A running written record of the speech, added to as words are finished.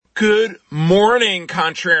Good morning,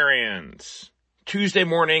 Contrarians. Tuesday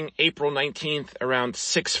morning, April 19th, around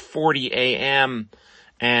 6:40 a.m.,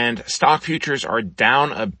 and stock futures are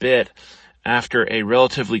down a bit after a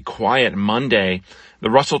relatively quiet Monday.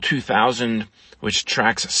 The Russell 2000, which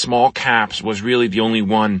tracks small caps, was really the only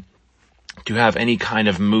one to have any kind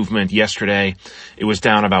of movement yesterday. It was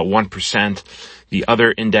down about 1%. The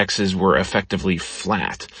other indexes were effectively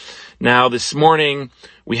flat. Now, this morning,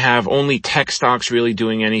 we have only tech stocks really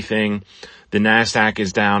doing anything. The NASDAQ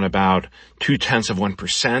is down about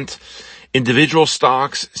 0.2%. Individual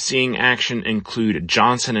stocks seeing action include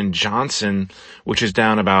Johnson & Johnson, which is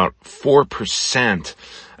down about 4%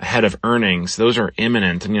 ahead of earnings. Those are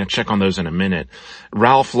imminent. I'm going to check on those in a minute.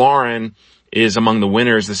 Ralph Lauren is among the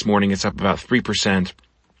winners this morning. It's up about 3%.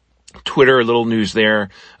 Twitter, a little news there.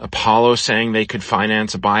 Apollo saying they could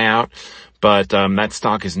finance a buyout. But that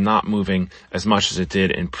stock is not moving as much as it did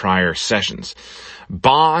in prior sessions.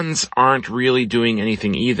 Bonds aren't really doing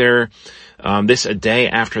anything either. This a day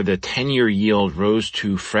after the 10-year yield rose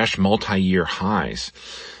to fresh multi-year highs.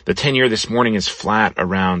 The 10-year this morning is flat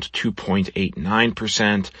around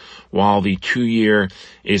 2.89%, while the 2-year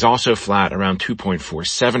is also flat around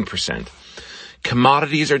 2.47%.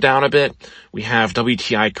 Commodities are down a bit. We have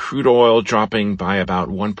WTI crude oil dropping by about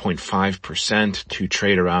 1.5% to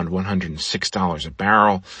trade around $106 a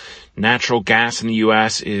barrel. Natural gas in the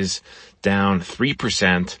U.S. is down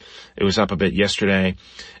 3%. It was up a bit yesterday.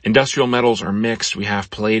 Industrial metals are mixed. We have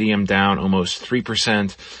palladium down almost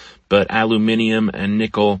 3%, but aluminium and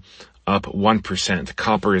nickel up 1%.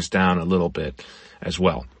 Copper is down a little bit as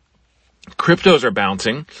well. Cryptos are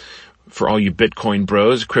bouncing. For all you Bitcoin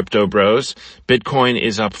bros, crypto bros, Bitcoin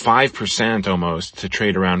is up 5% almost to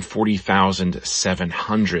trade around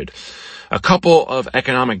 40,700. A couple of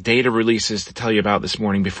economic data releases to tell you about this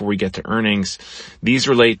morning before we get to earnings. These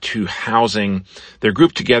relate to housing. They're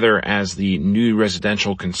grouped together as the new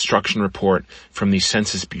residential construction report from the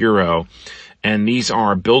Census Bureau. And these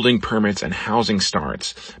are building permits and housing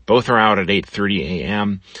starts. Both are out at 8:30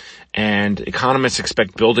 a.m. And economists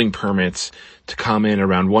expect building permits to come in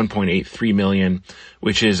around 1.83 million,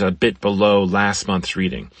 which is a bit below last month's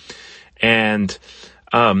reading. And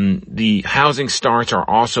the housing starts are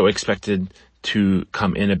also expected to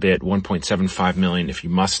come in a bit, 1.75 million, if you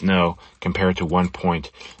must know, compared to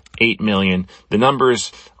 1.8 million. The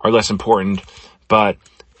numbers are less important, but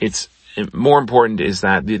it's more important is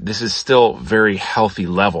that this is still very healthy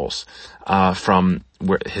levels from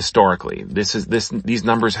where historically. These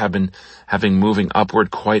numbers have been moving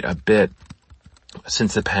upward quite a bit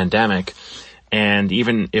since the pandemic, and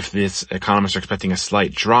even if this economists are expecting a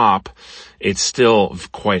slight drop, it's still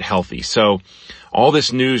quite healthy. So all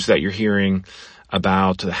this news that you're hearing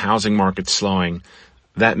about the housing market slowing,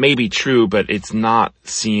 that may be true, but it's not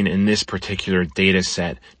seen in this particular data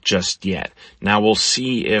set just yet. Now we'll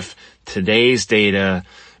see if today's data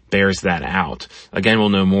bears that out. Again, we'll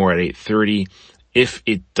know more at 8:30. If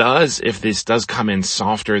this does come in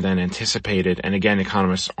softer than anticipated, and again,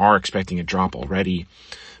 economists are expecting a drop already,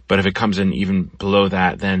 but if it comes in even below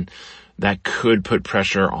that, then that could put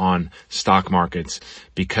pressure on stock markets,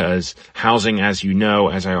 because housing, as you know,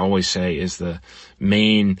 as I always say, is the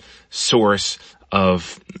main source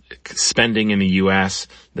of spending in the U.S.,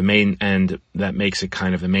 and that makes it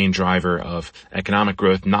kind of the main driver of economic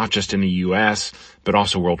growth, not just in the U.S., but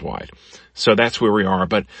also worldwide. So that's where we are.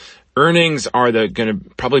 But earnings are going to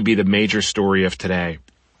probably be the major story of today.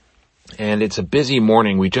 And it's a busy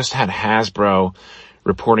morning. We just had Hasbro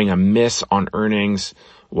reporting a miss on earnings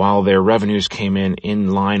while their revenues came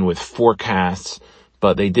in line with forecasts,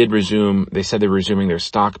 but they said they're resuming their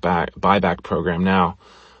stock buyback program. Now,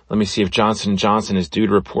 let me see if Johnson & Johnson is due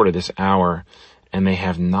to report at this hour, and they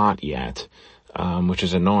have not yet, which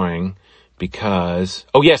is annoying because,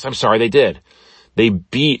 oh yes, I'm sorry, they did. They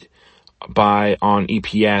beat on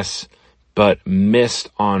EPS, but missed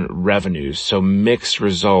on revenues. So mixed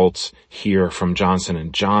results here from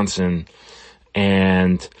Johnson & Johnson.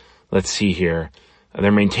 And let's see here.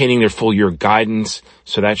 They're maintaining their full year guidance,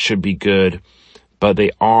 so that should be good. But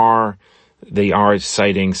they are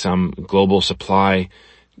citing some global supply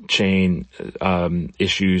chain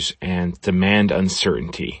issues and demand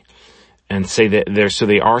uncertainty, and say that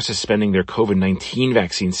they are suspending their COVID-19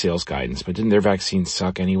 vaccine sales guidance. But didn't their vaccine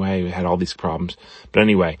suck anyway? We had all these problems. But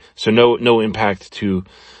anyway, so no impact to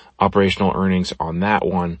operational earnings on that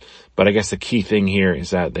one. But I guess the key thing here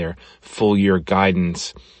is that their full year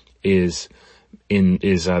guidance is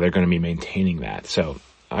they're going to be maintaining that. So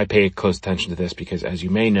I pay close attention to this because, as you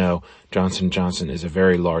may know, Johnson & Johnson is a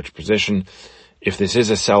very large position, if this is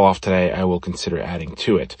a sell-off today, I will consider adding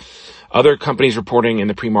to it. Other companies reporting in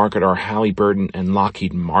the pre-market are Halliburton and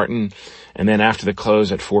Lockheed Martin. And then after the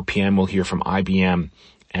close at 4 p.m., we'll hear from IBM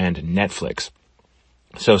and Netflix.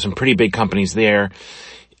 So some pretty big companies there,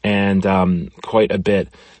 and quite a bit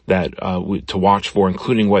that to watch for,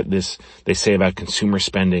 including what they say about consumer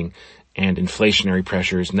spending and inflationary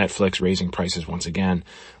pressures. Netflix raising prices once again.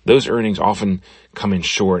 Those earnings often come in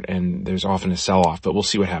short, and there's often a sell-off, but we'll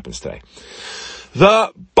see what happens today.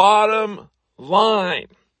 The bottom line.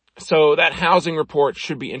 So that housing report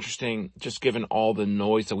should be interesting, just given all the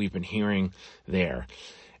noise that we've been hearing there.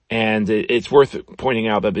 And it's worth pointing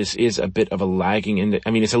out that this is a bit of a lagging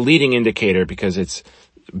it's a leading indicator, because it's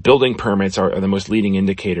building permits are the most leading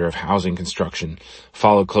indicator of housing construction,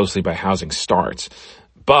 followed closely by housing starts.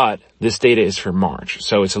 But this data is for March,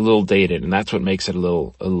 so it's a little dated, and that's what makes it a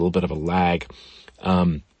little bit of a lag.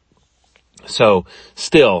 So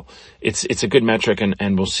still, it's a good metric,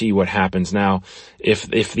 and we'll see what happens. Now,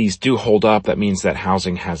 if these do hold up, that means that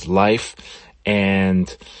housing has life,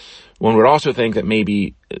 and one would also think that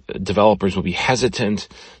maybe developers will be hesitant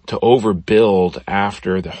to overbuild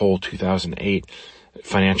after the whole 2008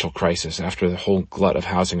 financial crisis, after the whole glut of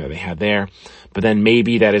housing that they had there. But then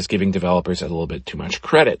maybe that is giving developers a little bit too much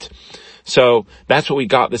credit. So that's what we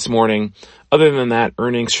got this morning. Other than that,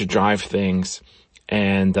 earnings should drive things.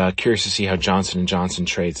 And curious to see how Johnson & Johnson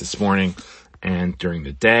trades this morning and during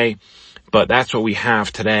the day. But that's what we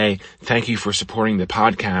have today. Thank you for supporting the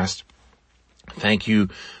podcast. Thank you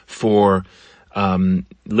for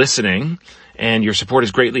listening. And your support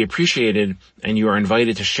is greatly appreciated. And you are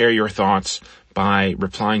invited to share your thoughts by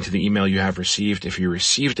replying to the email you have received if you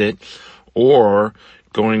received it, or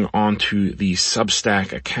going on to the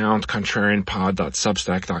Substack account,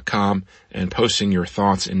 contrarianpod.substack.com, and posting your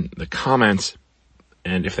thoughts in the comments.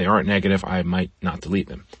 And if they aren't negative, I might not delete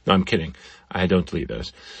them. No, I'm kidding. I don't delete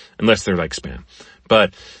those unless they're like spam.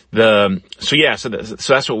 But so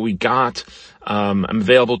that's what we got. I'm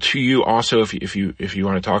available to you also if you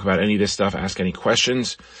want to talk about any of this stuff, ask any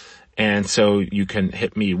questions. And so you can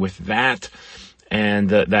hit me with that. And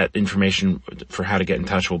that information for how to get in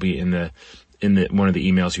touch will be in one of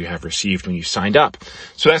the emails you have received when you signed up.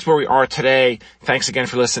 So that's where we are today. Thanks again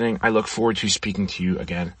for listening. I look forward to speaking to you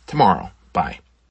again tomorrow. Bye.